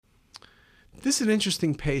This is an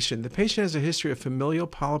interesting patient. The patient has a history of familial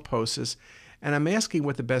polyposis, and I'm asking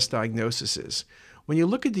what the best diagnosis is. When you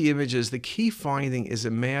look at the images, the key finding is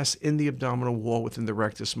a mass in the abdominal wall within the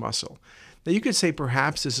rectus muscle. Now, you could say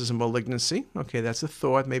perhaps this is a malignancy. Okay, that's a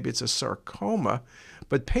thought. Maybe it's a sarcoma.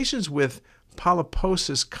 But patients with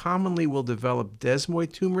polyposis commonly will develop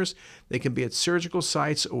desmoid tumors. They can be at surgical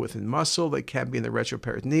sites or within muscle. They can be in the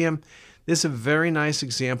retroperitoneum. This is a very nice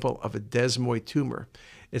example of a desmoid tumor.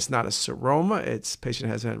 It's not a seroma. It's patient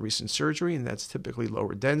hasn't had recent surgery, and that's typically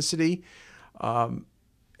lower density.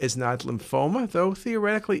 It's not lymphoma, though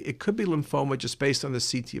theoretically it could be lymphoma just based on the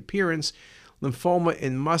CT appearance. Lymphoma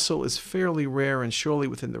in muscle is fairly rare, and surely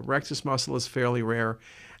within the rectus muscle is fairly rare.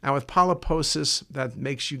 And with polyposis, that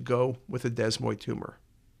makes you go with a desmoid tumor.